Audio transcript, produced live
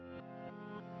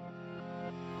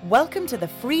Welcome to the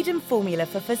Freedom Formula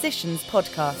for Physicians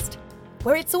podcast,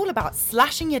 where it's all about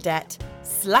slashing your debt,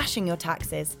 slashing your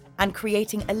taxes, and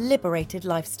creating a liberated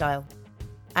lifestyle.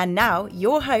 And now,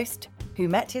 your host, who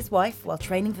met his wife while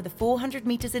training for the 400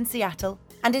 meters in Seattle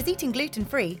and is eating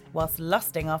gluten-free whilst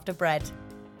lusting after bread,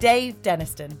 Dave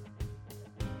Denniston.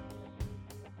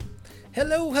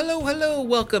 Hello.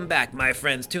 Welcome back, my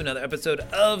friends, to another episode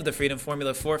of the Freedom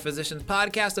Formula for Physicians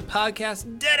podcast, a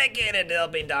podcast dedicated to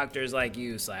helping doctors like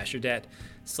you slash your debt,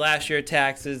 slash your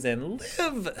taxes, and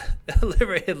live a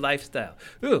liberated lifestyle.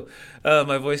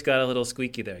 My voice got a little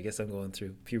squeaky there. I guess I'm going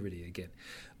through puberty again.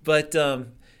 But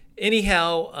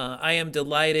anyhow, I am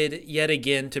delighted yet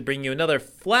again to bring you another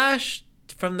flash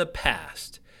from the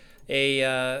past.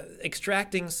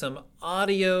 Extracting some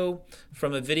audio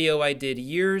from a video I did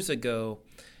years ago,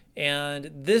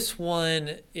 and this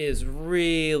one is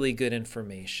really good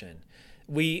information.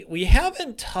 We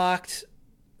haven't talked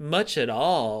much at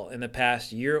all in the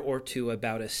past year or two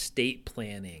about estate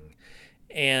planning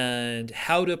and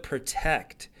how to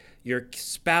protect your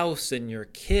spouse and your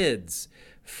kids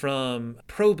from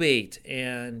probate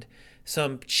and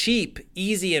some cheap,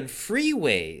 easy, and free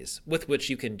ways with which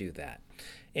you can do that.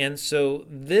 And so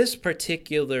this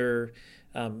particular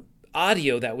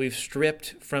audio that we've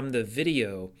stripped from the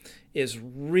video is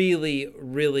really,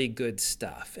 really good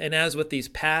stuff. And as with these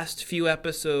past few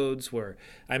episodes where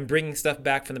I'm bringing stuff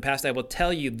back from the past, I will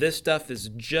tell you this stuff is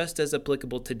just as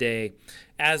applicable today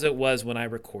as it was when I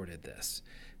recorded this.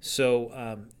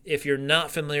 So if you're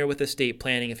not familiar with estate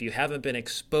planning, if you haven't been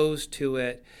exposed to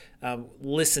it,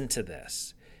 listen to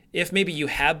this. If maybe you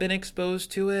have been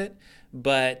exposed to it,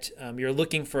 but you're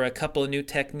looking for a couple of new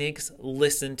techniques,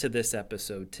 listen to this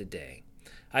episode today.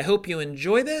 I hope you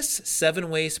enjoy this 7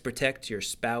 ways to protect your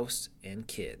spouse and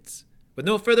kids. With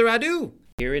no further ado,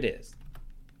 here it is.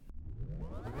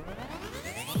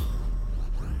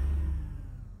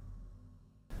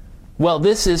 Well,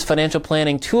 this is Financial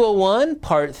Planning 201,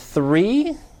 Part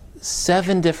 3,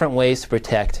 7 different ways to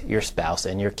protect your spouse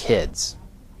and your kids.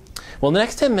 Well, in the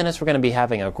next 10 minutes, we're going to be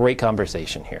having a great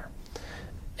conversation here.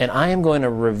 And I am going to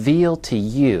reveal to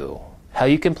you how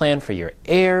you can plan for your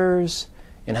heirs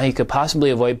and how you could possibly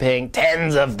avoid paying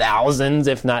tens of thousands,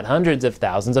 if not hundreds of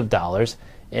thousands of dollars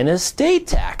in estate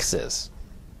taxes.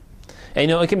 And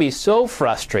you know, it can be so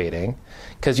frustrating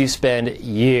because you spend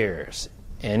years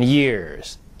and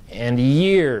years and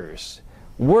years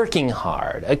working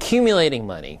hard, accumulating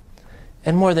money,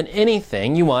 and more than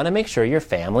anything, you want to make sure your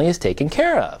family is taken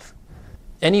care of.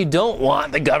 And you don't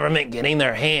want the government getting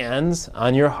their hands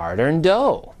on your hard-earned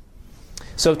dough.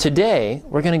 So today,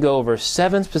 we're going to go over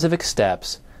 7 specific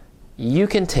steps you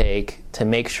can take to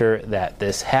make sure that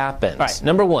this happens. All right,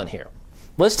 number 1 here.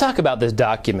 Let's talk about this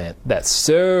document that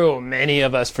so many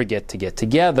of us forget to get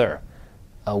together,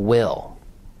 a will.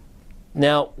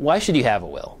 Now, why should you have a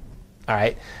will? All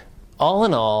right, all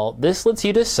in all, this lets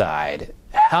you decide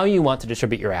how you want to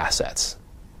distribute your assets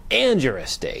and your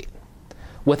estate.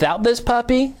 Without this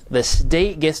puppy, the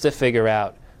state gets to figure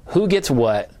out who gets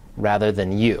what rather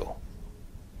than you.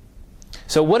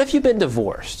 So what if you've been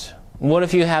divorced? What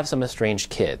if you have some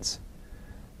estranged kids?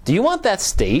 Do you want that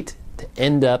state to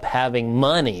end up having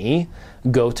money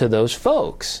go to those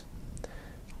folks?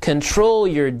 Control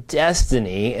your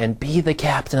destiny and be the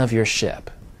captain of your ship.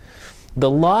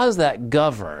 The laws that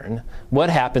govern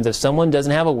what happens if someone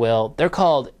doesn't have a will, they're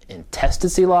called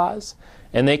intestacy laws,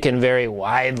 and they can vary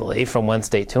widely from one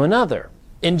state to another.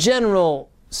 In general,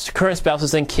 current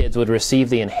spouses and kids would receive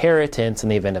the inheritance in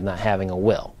the event of not having a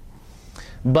will.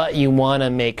 But you want to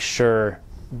make sure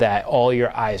that all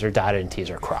your I's are dotted and T's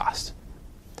are crossed.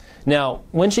 Now,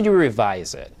 when should you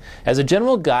revise it? As a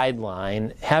general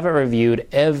guideline, have it reviewed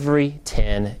every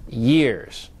 10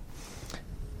 years.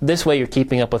 This way you're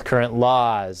keeping up with current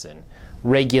laws and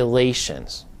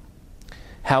regulations.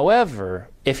 However,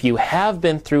 if you have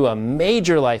been through a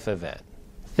major life event,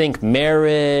 think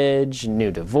marriage,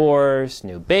 new divorce,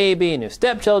 new baby, new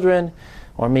stepchildren,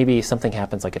 or maybe something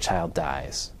happens like a child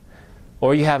dies,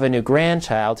 or you have a new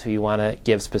grandchild who you want to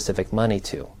give specific money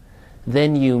to,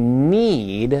 then you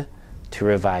need to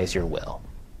revise your will.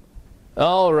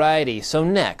 Alrighty, so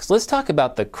next, let's talk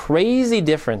about the crazy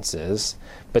differences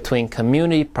between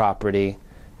community property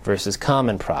versus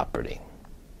common property.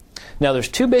 Now, there's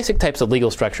 2 basic types of legal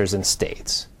structures in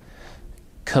states: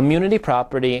 community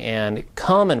property and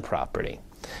common property.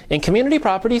 In community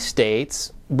property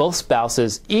states, both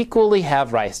spouses equally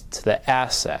have rights to the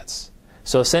assets.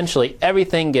 So essentially,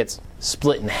 everything gets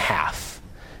split in half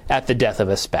at the death of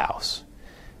a spouse.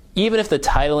 Even if the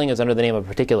titling is under the name of a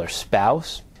particular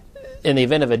spouse, in the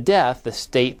event of a death, the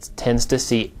state tends to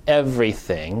see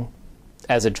everything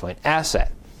as a joint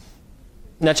asset.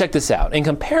 Now check this out. In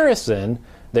comparison,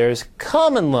 there's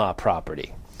common law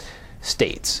property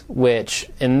states, which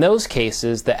in those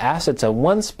cases, the assets of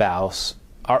one spouse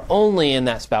are only in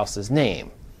that spouse's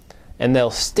name, and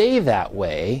they'll stay that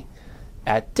way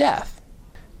at death.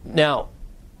 Now,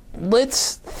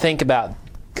 let's think about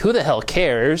who the hell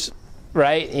cares,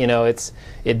 right?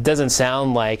 It doesn't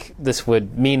sound like this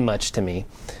would mean much to me,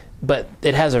 but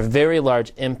it has a very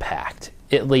large impact.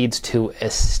 It leads to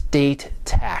estate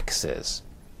taxes.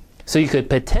 So you could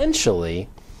potentially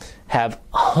have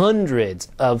hundreds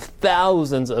of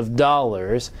thousands of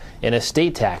dollars in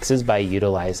estate taxes by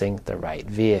utilizing the right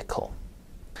vehicle.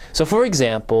 So for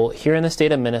example, here in the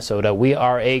state of Minnesota, we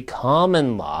are a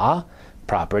common law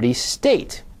property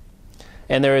state,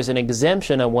 and there is an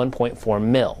exemption of 1.4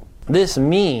 mil. This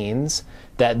means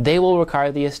that they will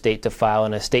require the estate to file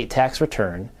an estate tax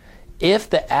return if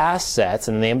the assets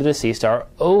in the name of the deceased are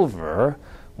over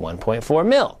 1.4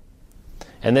 mil.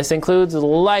 And this includes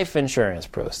life insurance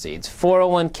proceeds,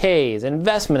 401ks,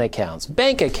 investment accounts,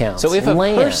 bank accounts. So if a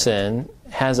person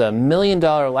has a $1 million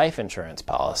life insurance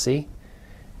policy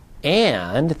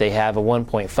and they have a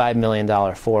 $1.5 million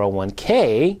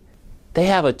 401k, they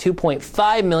have a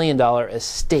 $2.5 million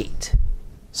estate.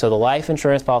 So the life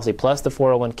insurance policy plus the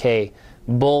 401k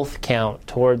both count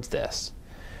towards this.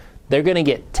 They're going to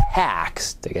get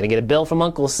taxed. They're going to get a bill from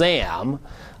Uncle Sam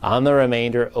on the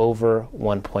remainder over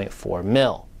 1.4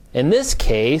 mil. In this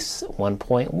case,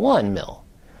 1.1 mil.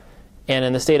 And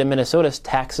in the state of Minnesota,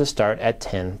 taxes start at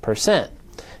 10%.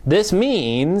 This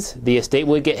means the estate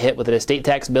would get hit with an estate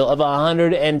tax bill of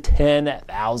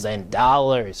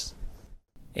 $110,000.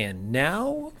 And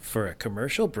now for a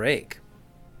commercial break.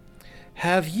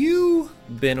 Have you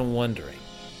been wondering,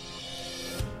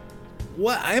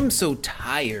 I'm so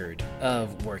tired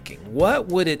of working. What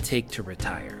would it take to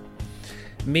retire?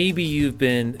 Maybe you've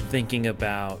been thinking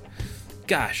about,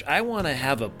 gosh, I want to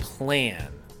have a plan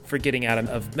for getting out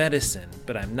of medicine,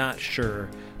 but I'm not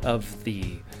sure of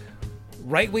the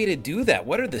right way to do that.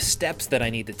 What are the steps that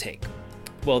I need to take?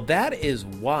 Well, that is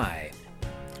why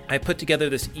I put together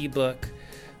this ebook,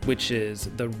 which is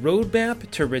The Roadmap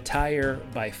to Retire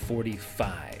by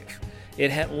 45.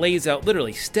 It lays out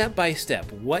literally step by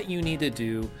step what you need to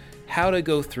do, how to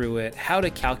go through it, how to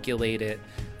calculate it.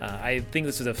 I think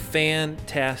this is a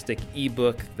fantastic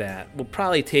ebook that will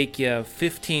probably take you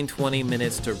 15-20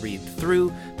 minutes to read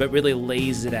through, but really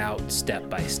lays it out step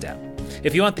by step.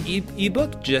 If you want the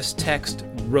ebook, just text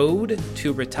ROAD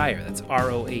to RETIRE. That's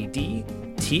ROADTORETIRE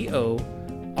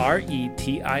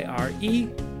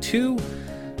to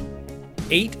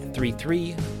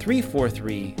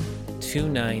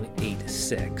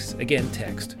 833-343-2986. Again,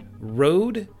 text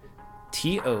ROAD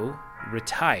TO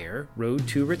RETIRE, ROAD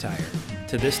to RETIRE,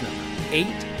 to this number,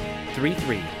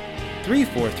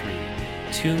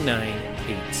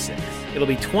 833-343-2986. It'll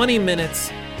be 20 minutes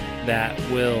that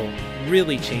will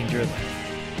really change your life.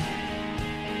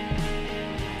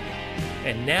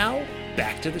 And now,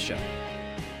 back to the show.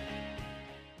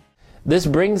 This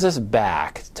brings us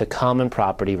back to common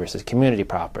property versus community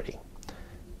property.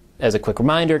 As a quick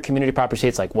reminder, community property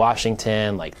states like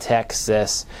Washington, like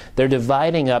Texas, they're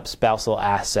dividing up spousal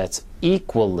assets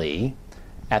equally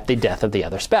at the death of the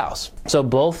other spouse. So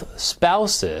both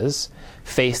spouses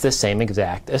face the same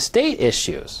exact estate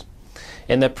issues.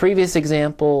 In the previous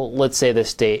example, let's say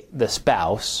the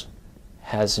spouse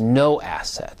has no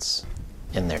assets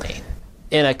in their name.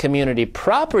 In a community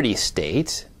property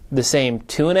state, the same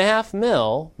 $2.5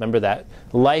 million, remember that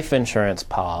life insurance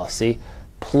policy,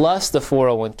 plus the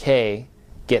 401k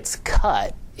gets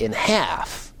cut in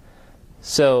half.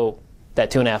 So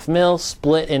that $2.5 million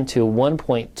split into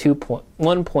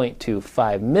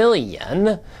 $1.25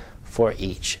 million for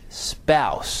each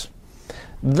spouse.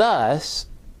 Thus,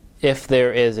 if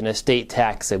there is an estate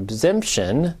tax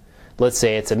exemption, let's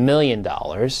say it's $1 million,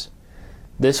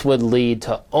 this would lead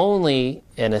to only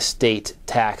an estate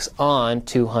tax on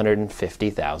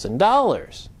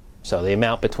 $250,000. So the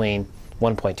amount between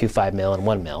 1.25 mil and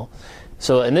 1 mil.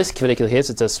 So in this particular case,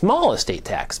 it's a small estate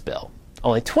tax bill,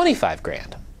 only 25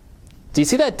 grand. Do you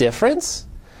see that difference?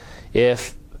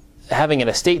 If having an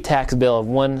estate tax bill of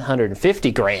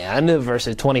 150 grand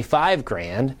versus 25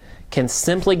 grand can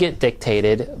simply get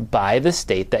dictated by the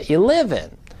state that you live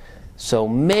in. So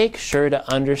make sure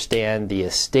to understand the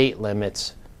estate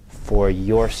limits for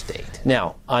your state.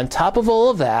 Now, on top of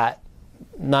all of that,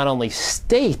 not only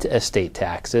state estate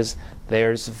taxes,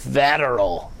 there's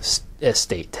federal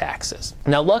estate taxes.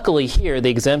 Now, luckily here, the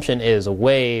exemption is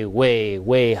way, way,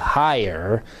 way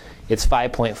higher. It's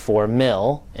 5.4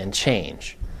 mil and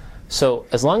change. So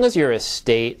as long as your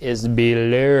estate is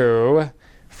below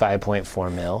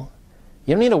 5.4 mil,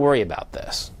 you don't need to worry about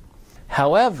this.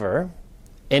 However,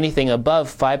 anything above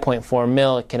 5.4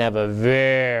 mil can have a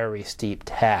very steep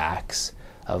tax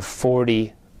of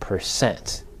 40%.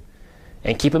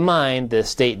 And keep in mind, the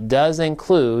state does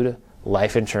include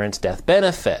life insurance death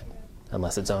benefit,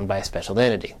 unless it's owned by a special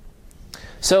entity.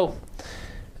 So,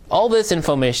 all this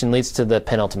information leads to the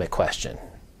penultimate question.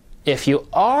 If you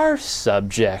are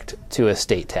subject to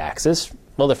estate taxes,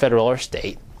 whether federal or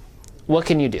state, what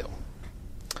can you do?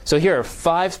 So here are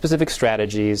 5 specific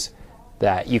strategies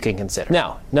that you can consider.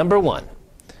 Now, number 1,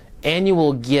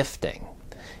 annual gifting.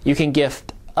 You can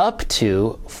gift up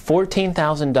to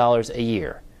 $14,000 a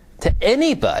year to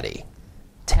anybody,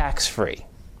 tax-free.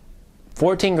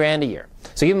 14 grand a year.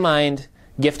 So keep in mind,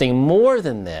 gifting more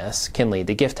than this can lead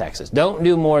to gift taxes. Don't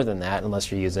do more than that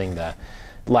unless you're using the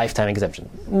lifetime exemption.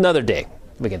 Another day,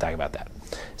 we can talk about that.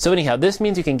 So anyhow, this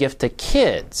means you can gift to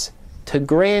kids, to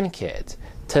grandkids,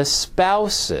 to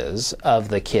spouses of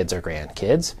the kids or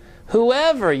grandkids,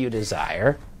 whoever you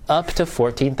desire, up to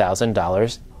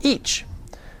 $14,000 each.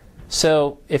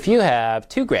 So if you have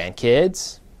 2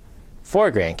 grandkids,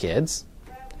 4 grandkids,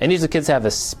 and these kids have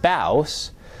a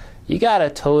spouse, you got a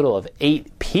total of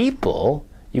 8 people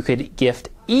you could gift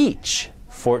each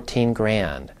 14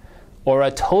 grand, or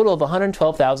a total of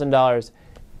 $112,000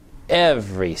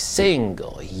 every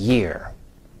single year.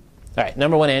 All right,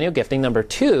 number 1, annual gifting. Number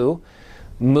 2,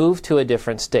 move to a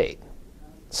different state.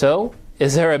 So,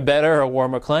 is there a better or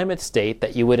warmer climate state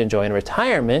that you would enjoy in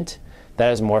retirement that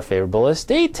has more favorable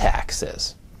estate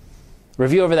taxes?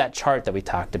 Review over that chart that we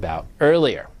talked about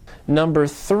earlier. Number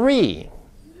 3,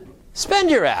 spend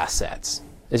your assets.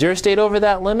 Is your estate over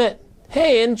that limit?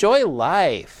 Hey, enjoy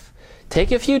life.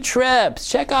 Take a few trips.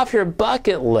 Check off your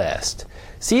bucket list.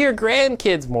 See your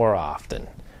grandkids more often.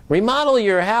 Remodel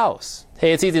your house.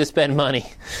 Hey, it's easy to spend money,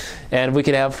 and we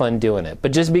can have fun doing it.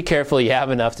 But just be careful you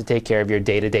have enough to take care of your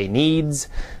day-to-day needs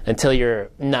until you're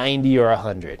 90 or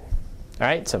 100. All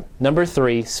right, so number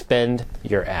 3, spend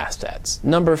your assets.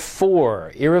 Number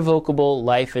 4, irrevocable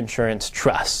life insurance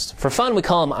trusts. For fun, we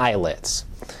call them ILITs.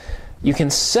 You can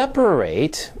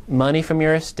separate money from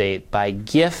your estate by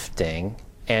gifting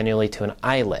annually to an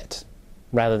ILIT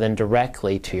rather than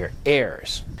directly to your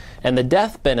heirs. And the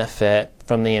death benefit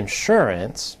from the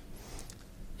insurance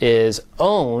is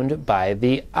owned by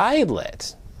the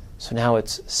ILIT. So now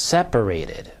it's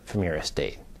separated from your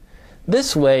estate.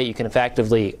 This way you can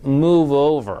effectively move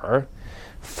over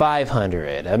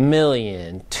 $500, $1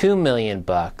 million, $2 million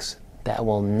bucks that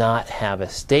will not have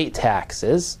estate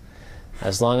taxes,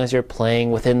 as long as you're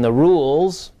playing within the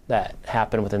rules that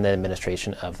happen within the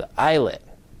administration of the ILIT.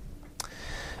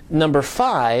 Number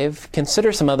 5,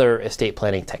 consider some other estate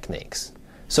planning techniques.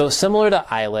 So similar to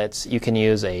ILITs, you can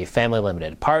use a family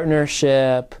limited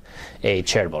partnership, a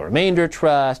charitable remainder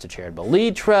trust, a charitable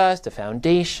lead trust, a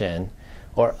foundation,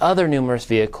 or other numerous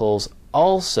vehicles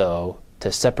also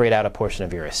to separate out a portion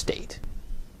of your estate.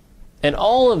 And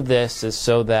all of this is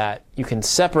so that you can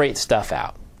separate stuff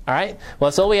out. All right? Well,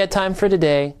 that's all we had time for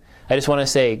today. I just want to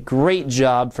say great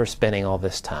job for spending all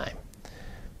this time.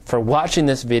 For watching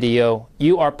this video,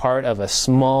 you are part of a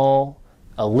small,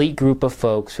 elite group of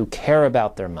folks who care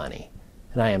about their money.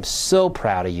 And I am so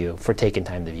proud of you for taking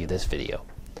time to view this video.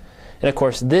 And of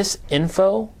course, this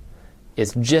info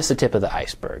is just the tip of the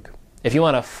iceberg. If you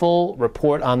want a full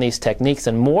report on these techniques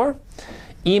and more,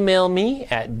 email me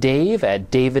at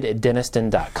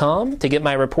dave@daviddenniston.com to get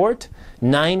my report,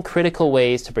 9 critical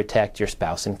ways to protect your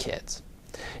spouse and kids.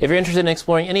 If you're interested in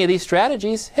exploring any of these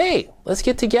strategies, hey, let's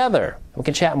get together. We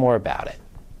can chat more about it.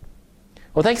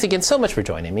 Well, thanks again so much for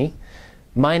joining me.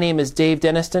 My name is Dave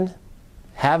Denniston.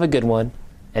 Have a good one,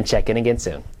 and check in again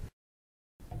soon.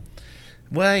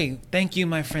 Well, thank you,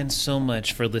 my friends, so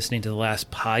much for listening to the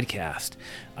last podcast.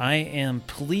 I am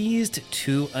pleased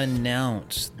to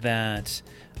announce that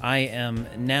I am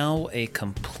now a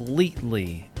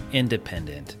completely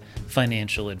independent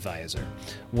financial advisor,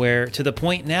 where to the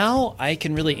point now I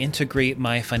can really integrate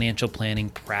my financial planning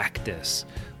practice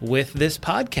with this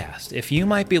podcast. If you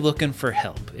might be looking for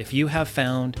help, if you have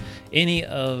found any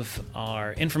of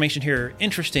our information here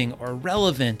interesting or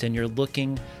relevant and you're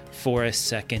looking for a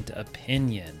second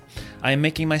opinion, I am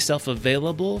making myself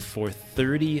available for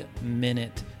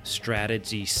 30-minute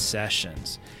strategy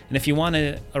sessions. And if you want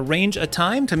to arrange a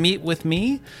time to meet with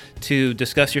me to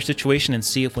discuss your situation and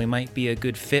see if we might be a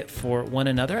good fit for one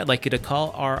another, I'd like you to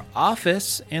call our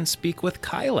office and speak with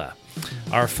Kyla.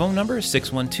 Our phone number is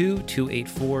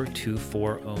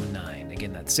 612-284-2409.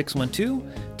 Again, that's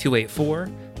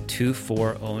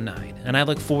 612-284-2409. And I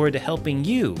look forward to helping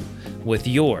you with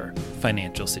your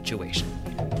financial situation.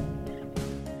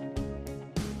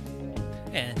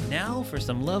 And Now for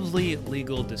some lovely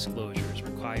legal disclosures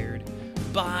required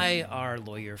by our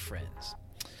lawyer friends.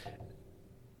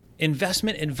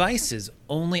 Investment advice is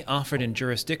only offered in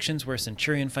jurisdictions where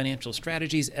Centurion Financial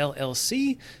Strategies,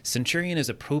 LLC, Centurion is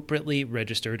appropriately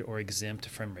registered or exempt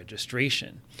from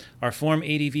registration. Our Form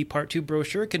ADV Part 2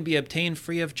 brochure can be obtained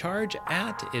free of charge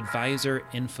at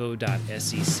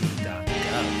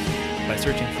advisorinfo.sec.gov by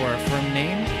searching for our firm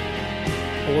name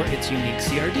or its unique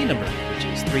CRD number, which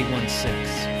is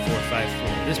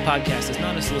 316454. This podcast is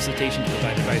not a solicitation to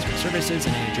provide advisory services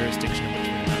in any jurisdiction in which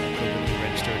we are not appropriately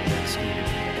registered or excluded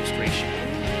from registration.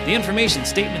 The information,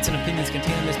 statements, and opinions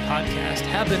contained in this podcast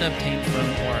have been obtained from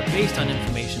or are based on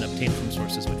information obtained from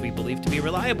sources which we believe to be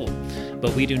reliable,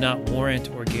 but we do not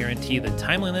warrant or guarantee the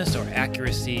timeliness or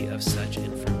accuracy of such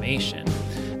information.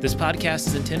 This podcast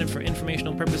is intended for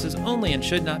informational purposes only and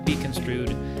should not be construed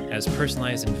as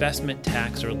personalized investment,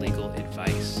 tax, or legal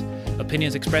advice.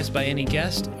 Opinions expressed by any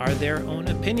guest are their own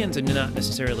opinions and do not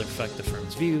necessarily reflect the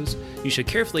firm's views. You should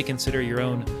carefully consider your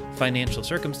own financial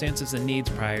circumstances and needs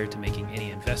prior to making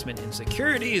any investment in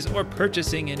securities or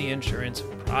purchasing any insurance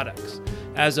products.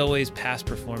 As always, past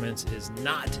performance is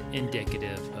not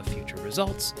indicative of future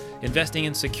results. Investing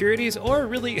in securities, or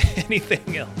really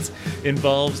anything else,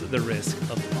 involves the risk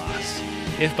of loss.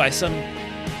 If by some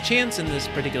chance in this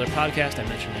particular podcast I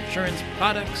mentioned insurance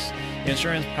products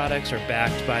are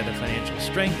backed by the financial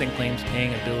strength and claims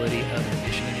paying ability of an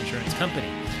issuing insurance company.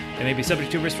 They may be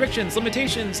subject to restrictions,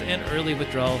 limitations, and early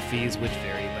withdrawal fees which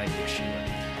vary by issuer.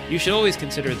 You should always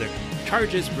consider the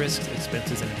charges, risks,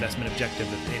 expenses, and investment objective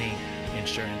of any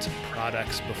insurance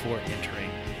products before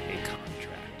entering a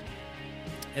contract.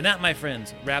 And that, my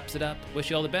friends, wraps it up. Wish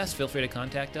you all the best. Feel free to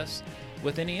contact us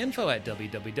with any info at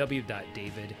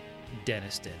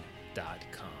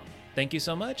www.daviddenniston.com. Thank you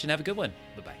so much and have a good one.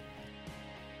 Bye-bye.